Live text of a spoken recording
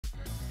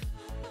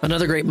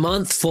Another great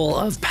month full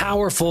of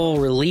powerful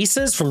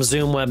releases from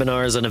Zoom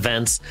webinars and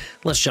events.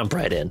 Let's jump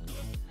right in.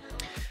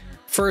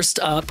 First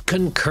up,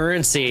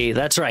 concurrency.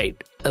 That's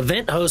right.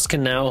 Event hosts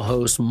can now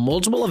host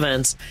multiple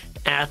events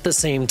at the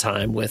same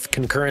time with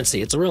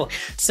concurrency. It's a real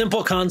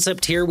simple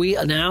concept here. We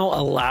now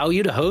allow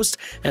you to host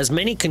as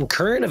many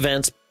concurrent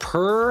events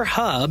per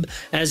hub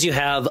as you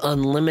have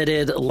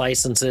unlimited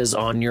licenses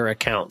on your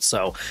account.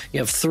 So you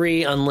have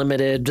 3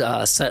 unlimited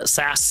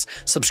SaaS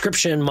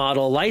subscription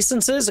model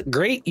licenses.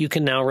 Great. You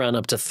can now run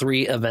up to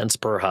 3 events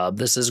per hub.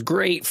 This is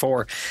great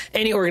for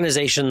any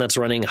organization that's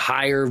running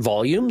higher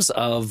volumes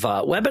of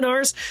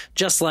webinars,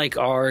 just like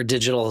our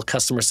digital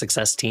customer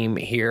success team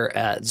here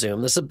at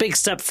Zoom. This is a big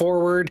step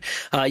forward.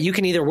 You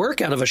can either work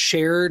out of a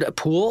shared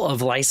pool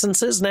of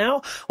licenses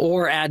now,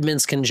 or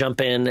admins can jump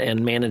in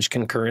and manage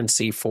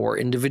concurrency for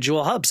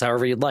individual hubs,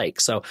 however you'd like.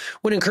 So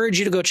would encourage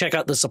you to go check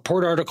out the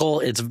support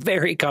article. It's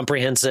very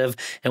comprehensive,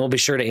 and we'll be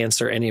sure to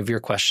answer any of your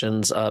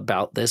questions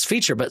about this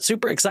feature, but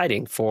super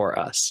exciting for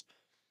us.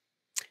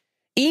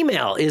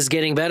 Email is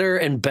getting better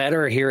and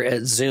better here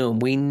at Zoom.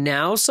 We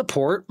now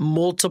support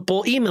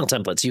multiple email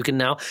templates. You can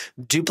now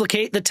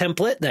duplicate the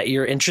template that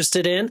you're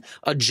interested in,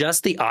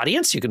 adjust the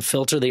audience. You can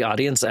filter the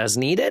audience as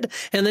needed,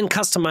 and then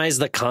customize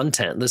the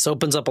content. This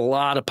opens up a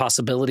lot of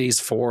possibilities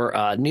for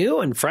new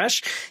and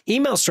fresh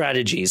email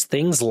strategies,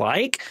 things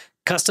like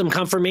custom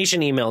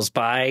confirmation emails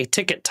by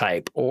ticket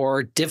type,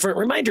 or different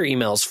reminder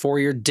emails for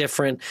your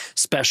different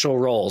special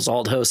roles.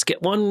 Alt hosts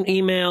get one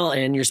email,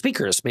 and your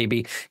speakers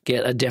maybe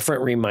get a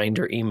different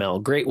reminder email.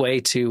 Great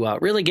way to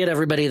really get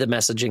everybody the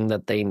messaging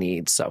that they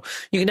need. So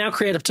you can now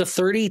create up to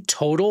 30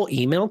 total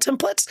email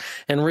templates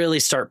and really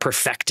start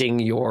perfecting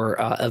your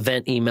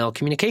event email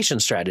communication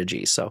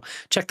strategy. So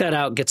check that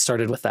out. Get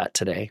started with that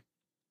today.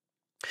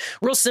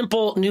 Real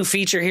simple new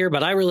feature here,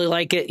 but I really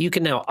like it. You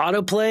can now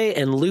autoplay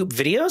and loop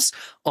videos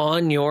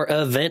on your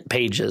event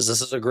pages.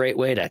 This is a great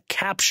way to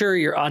capture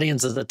your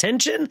audience's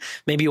attention.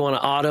 Maybe you want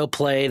to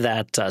autoplay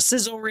that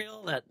sizzle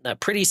reel, that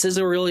pretty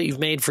sizzle reel that you've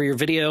made for your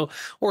video,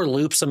 or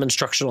loop some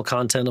instructional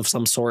content of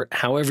some sort,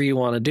 however you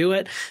want to do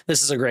it.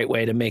 This is a great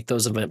way to make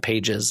those event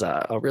pages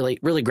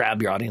really grab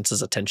your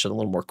audience's attention a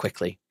little more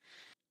quickly.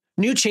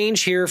 New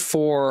change here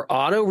for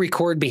auto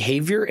record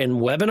behavior in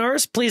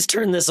webinars. Please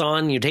turn this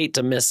on. You'd hate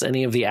to miss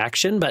any of the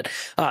action. But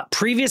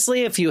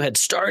previously, if you had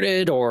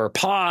started or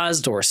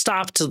paused or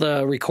stopped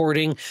the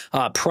recording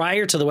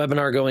prior to the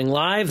webinar going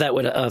live, that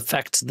would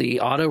affect the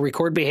auto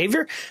record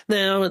behavior.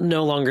 Now it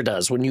no longer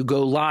does. When you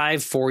go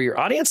live for your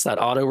audience, that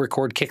auto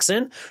record kicks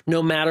in,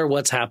 no matter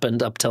what's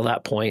happened up till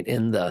that point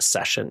in the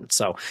session.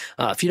 So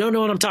if you don't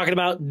know what I'm talking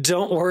about,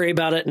 don't worry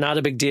about it. Not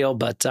a big deal.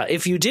 But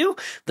if you do,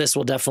 this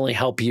will definitely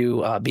help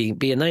you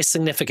be a nice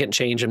significant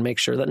change and make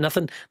sure that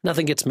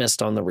nothing gets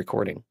missed on the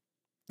recording.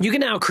 You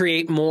can now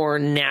create more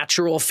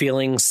natural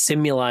feeling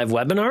Simulive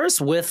webinars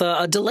with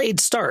a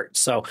delayed start.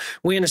 So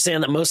we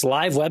understand that most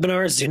live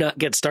webinars do not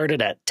get started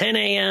at 10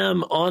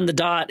 a.m. on the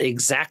dot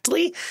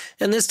exactly.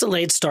 And this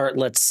delayed start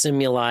lets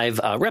Simulive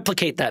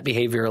replicate that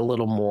behavior a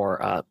little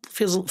more,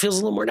 feels a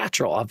little more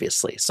natural,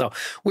 obviously. So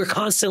we're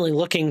constantly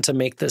looking to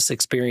make this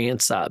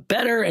experience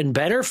better and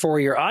better for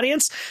your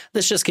audience.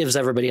 This just gives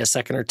everybody a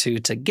second or two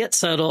to get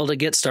settled, to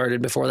get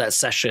started before that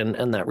session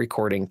and that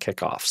recording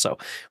kick off. So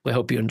we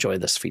hope you enjoy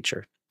this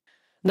feature.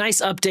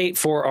 Nice update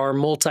for our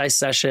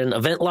multi-session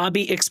event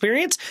lobby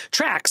experience.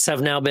 Tracks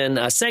have now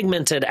been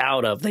segmented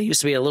out of. They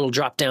used to be a little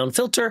drop-down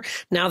filter.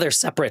 Now they're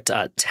separate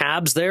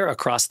tabs there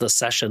across the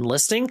session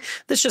listing.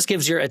 This just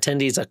gives your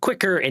attendees a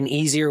quicker and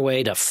easier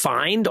way to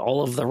find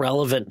all of the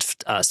relevant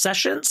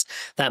sessions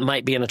that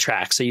might be in a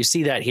track. So you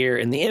see that here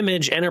in the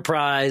image,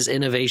 enterprise,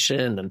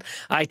 innovation, and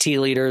IT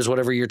leaders,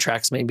 whatever your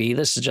tracks may be.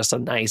 This is just a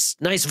nice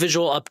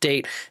visual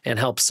update and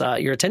helps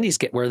your attendees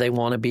get where they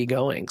want to be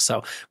going.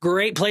 So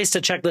great place to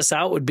check this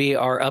out would be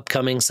our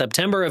upcoming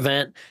September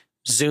event,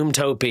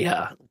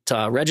 Zoomtopia.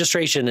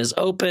 Registration is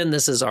open.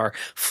 This is our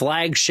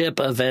flagship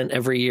event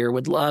every year.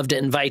 Would love to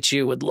invite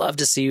you. Would love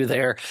to see you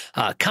there.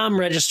 Come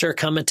register,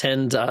 come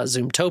attend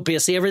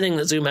Zoomtopia, see everything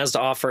that Zoom has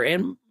to offer,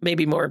 and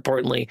maybe more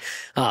importantly,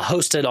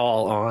 host it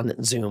all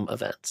on Zoom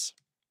events.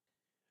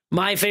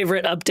 My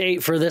favorite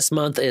update for this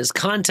month is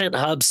Content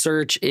Hub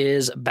search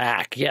is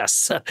back.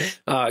 Yes,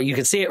 you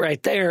can see it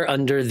right there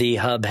under the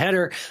hub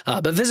header,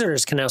 but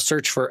visitors can now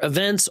search for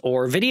events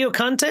or video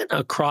content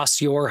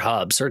across your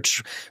hub.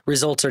 Search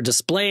results are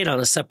displayed on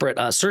a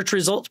separate search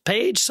results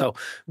page, so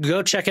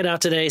go check it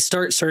out today.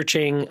 Start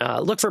searching,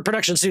 look for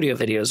production studio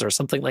videos or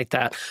something like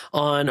that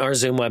on our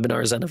Zoom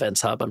webinars and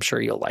events hub. I'm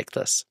sure you'll like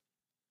this.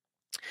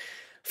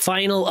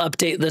 Final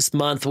update this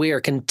month, we are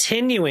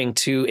continuing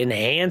to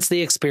enhance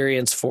the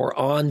experience for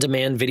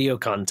on-demand video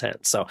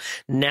content. So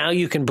now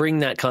you can bring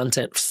that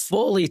content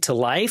fully to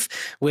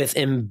life with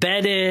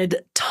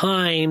embedded,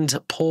 timed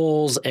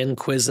polls and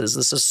quizzes.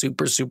 This is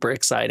super, super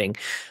exciting.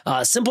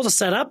 Simple to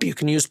set up. You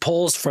can use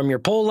polls from your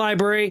poll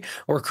library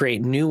or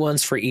create new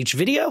ones for each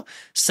video.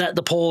 Set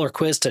the poll or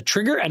quiz to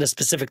trigger at a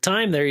specific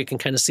time. There you can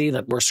kind of see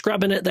that we're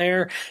scrubbing it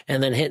there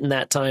and then hitting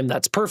that time.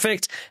 That's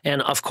perfect.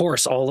 And of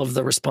course, all of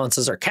the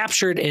responses are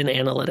captured featured in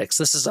analytics.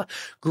 This is a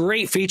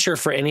great feature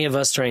for any of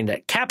us trying to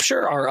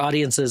capture our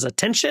audience's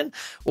attention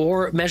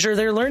or measure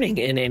their learning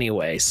in any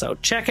way. So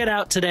check it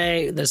out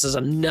today. This is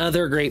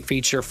another great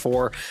feature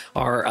for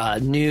our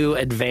new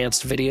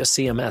advanced video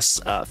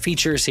CMS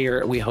features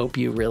here. We hope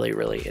you really,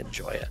 really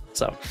enjoy it.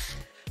 So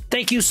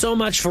thank you so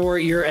much for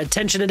your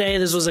attention today.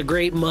 This was a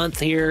great month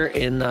here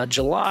in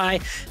July.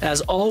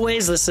 As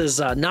always, this is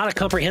not a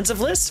comprehensive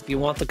list. If you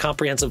want the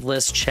comprehensive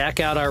list, check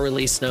out our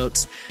release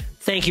notes.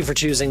 Thank you for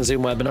choosing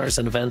Zoom Webinars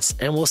and Events,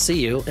 and we'll see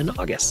you in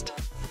August.